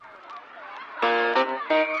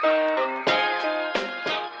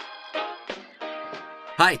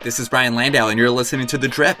Hi, this is Brian Landau, and you're listening to The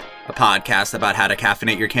Drip, a podcast about how to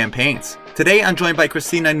caffeinate your campaigns. Today, I'm joined by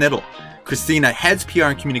Christina Knittel. Christina heads PR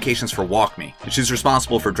and communications for WalkMe, and she's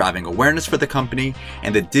responsible for driving awareness for the company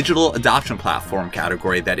and the digital adoption platform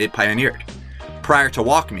category that it pioneered. Prior to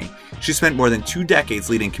WalkMe, she spent more than 2 decades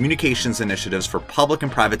leading communications initiatives for public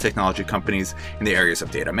and private technology companies in the areas of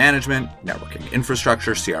data management, networking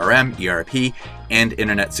infrastructure, CRM, ERP, and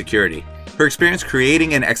internet security. Her experience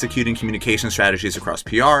creating and executing communication strategies across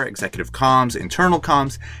PR, executive comms, internal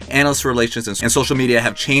comms, analyst relations, and social media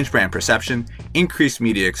have changed brand perception, increased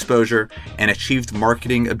media exposure, and achieved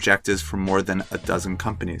marketing objectives for more than a dozen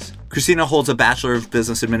companies. Christina holds a Bachelor of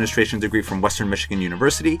Business Administration degree from Western Michigan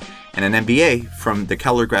University and an MBA from the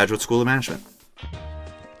Keller Graduate School of Management.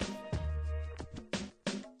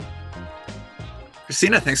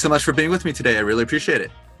 Christina, thanks so much for being with me today. I really appreciate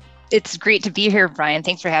it. It's great to be here, Brian.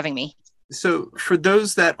 Thanks for having me. So for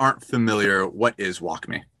those that aren't familiar, what is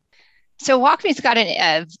WalkMe? So WalkMe's got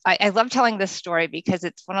I love telling this story because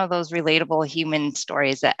it's one of those relatable human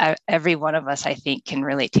stories that every one of us, I think, can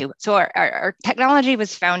relate to. So our technology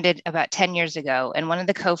was founded about 10 years ago, and one of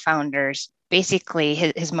the co-founders, basically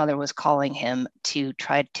his mother was calling him to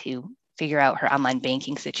try to figure out her online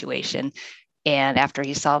banking situation. And after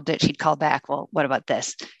he solved it, she'd call back, well, what about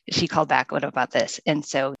this? She called back, what about this? And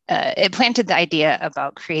so it planted the idea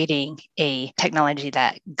about creating a technology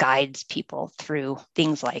that guides people through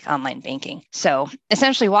things like online banking. So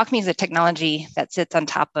essentially, WalkMe is a technology that sits on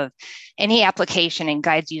top of any application and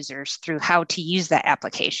guides users through how to use that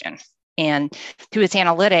application. And through its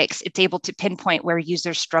analytics, it's able to pinpoint where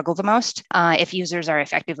users struggle the most, if users are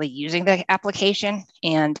effectively using the application,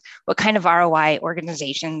 and what kind of ROI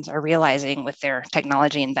organizations are realizing with their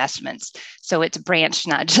technology investments. So it's branched,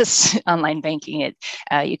 not just online banking.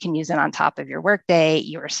 You can use it on top of your Workday,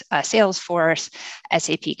 your Salesforce,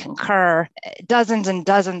 SAP Concur, dozens and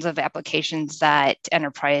dozens of applications that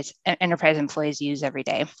enterprise employees use every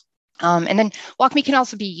day. And then WalkMe can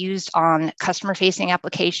also be used on customer-facing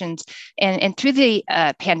applications. And through the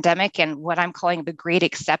pandemic and what I'm calling the Great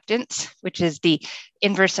Acceptance, which is the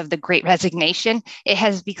inverse of the Great Resignation, it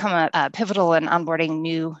has become a pivotal in onboarding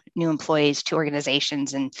new employees to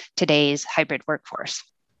organizations in today's hybrid workforce.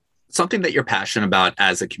 Something that you're passionate about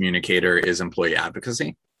as a communicator is employee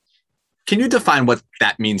advocacy. Can you define what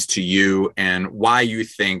that means to you and why you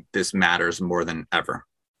think this matters more than ever?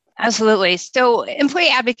 Absolutely. So employee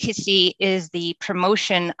advocacy is the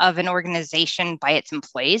promotion of an organization by its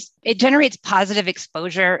employees. It generates positive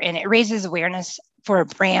exposure and it raises awareness for a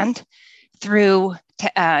brand through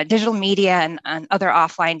digital media and other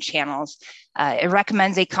offline channels. It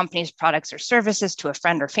recommends a company's products or services to a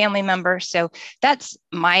friend or family member. So that's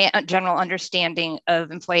my general understanding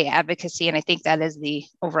of employee advocacy. And I think that is the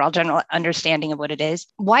overall general understanding of what it is.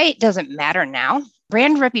 Why it doesn't matter now.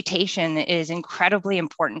 Brand reputation is incredibly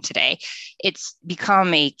important today. It's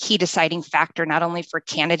become a key deciding factor, not only for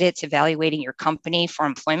candidates evaluating your company for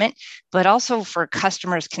employment, but also for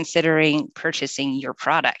customers considering purchasing your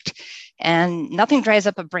product. And nothing drives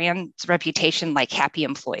up a brand's reputation like happy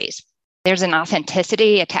employees. There's an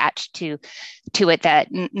authenticity attached to it that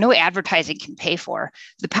no advertising can pay for.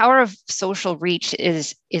 The power of social reach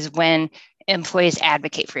is when employees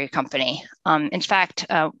advocate for your company. In fact,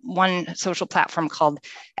 one social platform called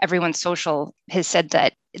Everyone Social has said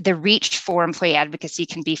that the reach for employee advocacy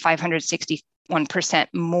can be 561%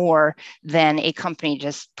 more than a company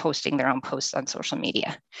just posting their own posts on social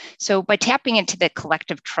media. So by tapping into the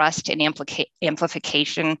collective trust and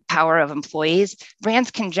amplification power of employees, brands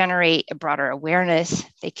can generate a broader awareness.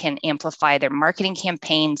 They can amplify their marketing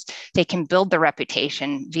campaigns. They can build their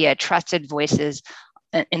reputation via trusted voices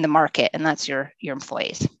in the market, and that's your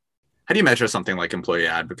employees. How do you measure something like employee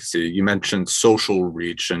advocacy? You mentioned social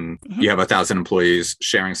reach, and you have 1,000 employees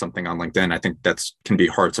sharing something on LinkedIn. I think that can be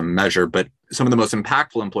hard to measure, but some of the most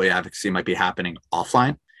impactful employee advocacy might be happening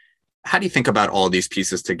offline. How do you think about all these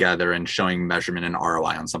pieces together and showing measurement and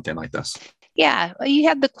ROI on something like this? Yeah, well, you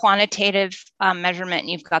have the quantitative measurement and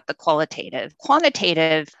you've got the qualitative.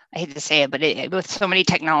 Quantitative, I hate to say it, but with so many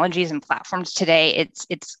technologies and platforms today,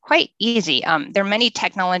 it's quite easy. There are many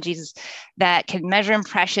technologies that can measure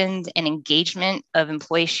impressions and engagement of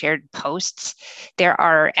employee shared posts. There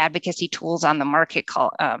are advocacy tools on the market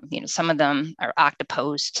called, some of them are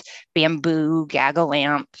Octopost, Bamboo,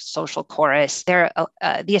 GagaLamp, Social Chorus. There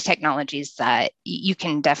are these technologies that you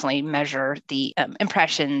can definitely measure the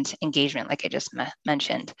impressions, engagement, like I just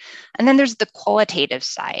mentioned. And then there's the qualitative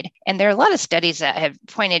side. And there are a lot of studies that have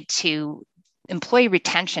pointed to employee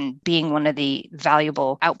retention being one of the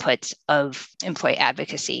valuable outputs of employee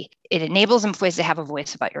advocacy. It enables employees to have a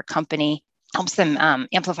voice about your company. helps them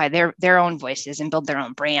amplify their own voices and build their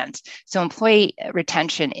own brands. So employee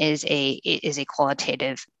retention is a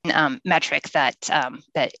qualitative metric that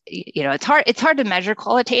it's hard to measure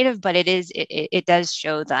qualitative, but it does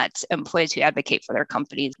show that employees who advocate for their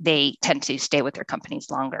companies, they tend to stay with their companies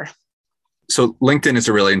longer. So LinkedIn is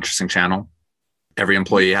a really interesting channel. Every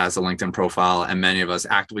employee has a LinkedIn profile, and many of us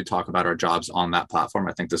actively talk about our jobs on that platform.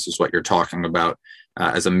 I think this is what you're talking about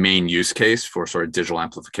as a main use case for sort of digital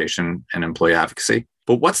amplification and employee advocacy.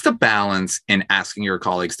 But what's the balance in asking your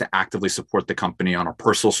colleagues to actively support the company on a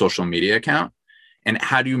personal social media account? And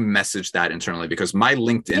how do you message that internally? Because my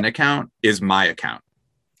LinkedIn account is my account.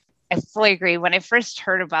 I fully agree. When I first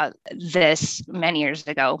heard about this many years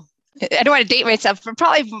ago, I don't want to date myself, but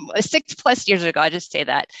probably 6+ years ago, I just say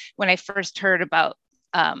that when I first heard about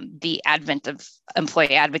the advent of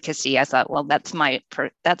employee advocacy, I thought, well, that's my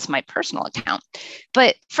personal account.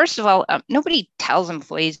 But first of all, nobody tells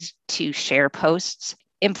employees to share posts.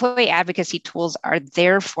 Employee advocacy tools are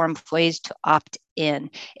there for employees to opt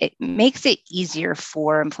in. It makes it easier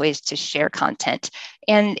for employees to share content.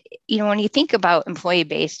 And when you think about employee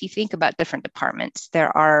base, you think about different departments.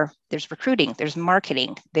 There's recruiting, there's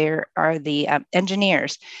marketing, there are the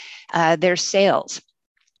engineers, there's sales.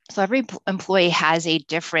 So every employee has a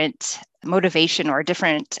different motivation or a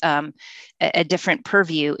different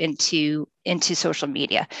purview into social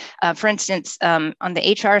media. For instance, on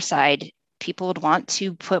the HR side, people would want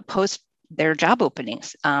to post their job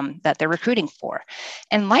openings that they're recruiting for.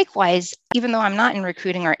 And likewise, even though I'm not in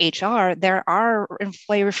recruiting or HR, there are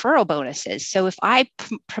employee referral bonuses. So if I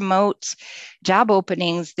promote job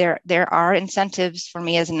openings, there are incentives for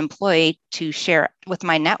me as an employee to share with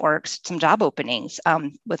my networks some job openings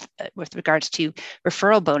with regards to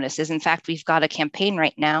referral bonuses. In fact, we've got a campaign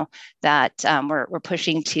right now that we're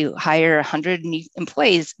pushing to hire 100 new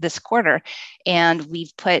employees this quarter. And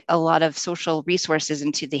we've put a lot of social resources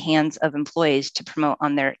into the hands of employees to promote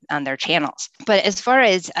on their channels. But as far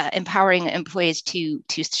as empowering employees to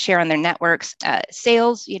share on their networks,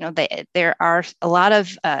 sales, there are a lot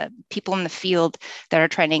of people in the field that are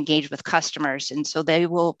trying to engage with customers, and so they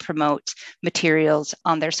will promote materials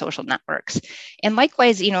on their social networks. And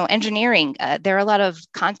likewise, engineering, there are a lot of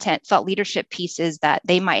content, thought leadership pieces that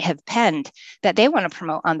they might have penned that they want to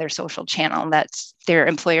promote on their social channel. That's their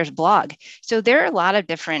employer's blog. So there are a lot of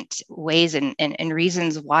different ways and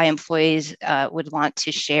reasons why employees would want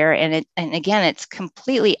to share. And again, it's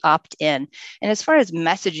completely opt-in. And as far as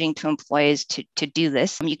messaging to employees to do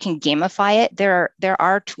this, you can gamify it. There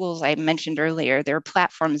are tools I mentioned earlier. There are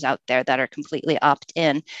platforms out there that are completely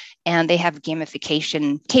opt-in, and they have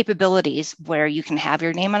gamification capabilities where you can have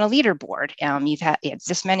your name on a leaderboard. You've had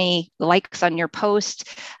this many likes on your post.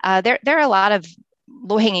 There are a lot of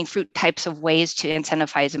low-hanging fruit types of ways to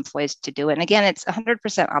incentivize employees to do it. And again, it's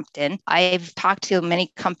 100% opt-in. I've talked to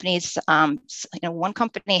many companies. One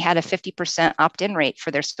company had a 50% opt-in rate for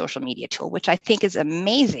their social media tool, which I think is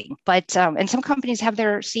amazing. But and some companies have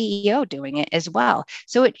their CEO doing it as well.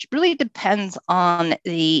 So it really depends on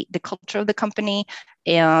the culture of the company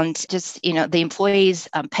and just the employees'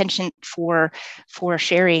 penchant for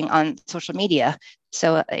sharing on social media.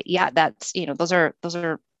 So that's those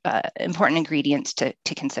are important ingredients to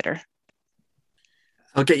consider.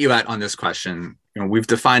 I'll get you out on this question. We've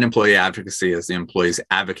defined employee advocacy as the employees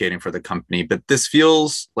advocating for the company, but this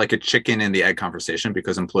feels like a chicken and the egg conversation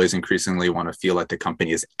because employees increasingly want to feel like the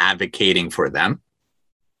company is advocating for them.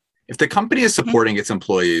 If the company is supporting its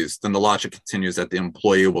employees, then the logic continues that the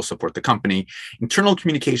employee will support the company. Internal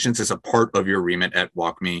communications is a part of your remit at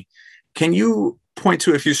WalkMe. Can you point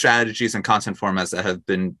to a few strategies and content formats that have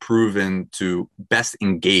been proven to best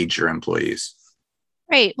engage your employees?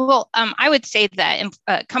 Right. Well, I would say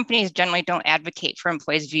that companies generally don't advocate for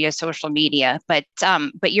employees via social media, but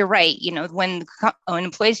you're right. When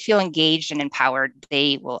employees feel engaged and empowered,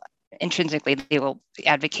 they will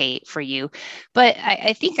advocate for you. But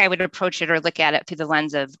I think I would approach it or look at it through the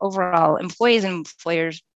lens of overall employees and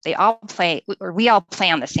employers. We all play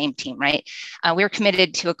on the same team, right? We're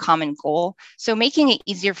committed to a common goal. So making it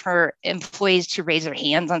easier for employees to raise their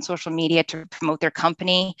hands on social media to promote their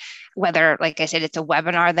company, whether, like I said, it's a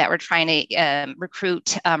webinar that we're trying to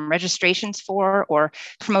recruit registrations for, or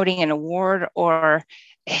promoting an award, or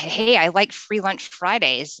hey, I like free lunch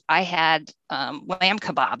Fridays. I had lamb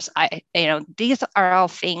kebabs. These are all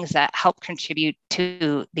things that help contribute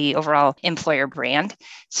to the overall employer brand.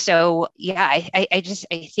 So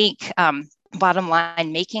I think bottom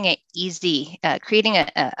line, making it easy, creating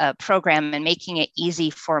a program and making it easy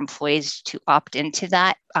for employees to opt into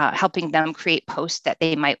that, helping them create posts that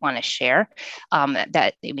they might want to share.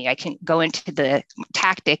 I can go into the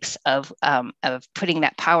tactics of putting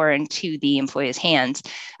that power into the employee's hands,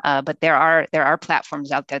 but there are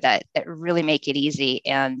platforms out there that really make it easy,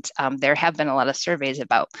 and there have been a lot of surveys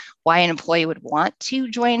about why an employee would want to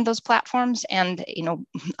join those platforms, and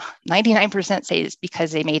 99% say it's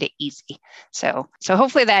because they made it easy. So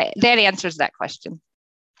hopefully that answers that question.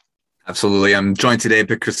 Absolutely. I'm joined today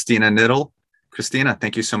by Christina Knittel. Christina,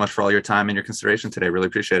 thank you so much for all your time and your consideration today. Really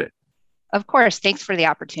appreciate it. Of course. Thanks for the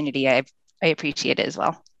opportunity. I appreciate it as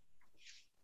well.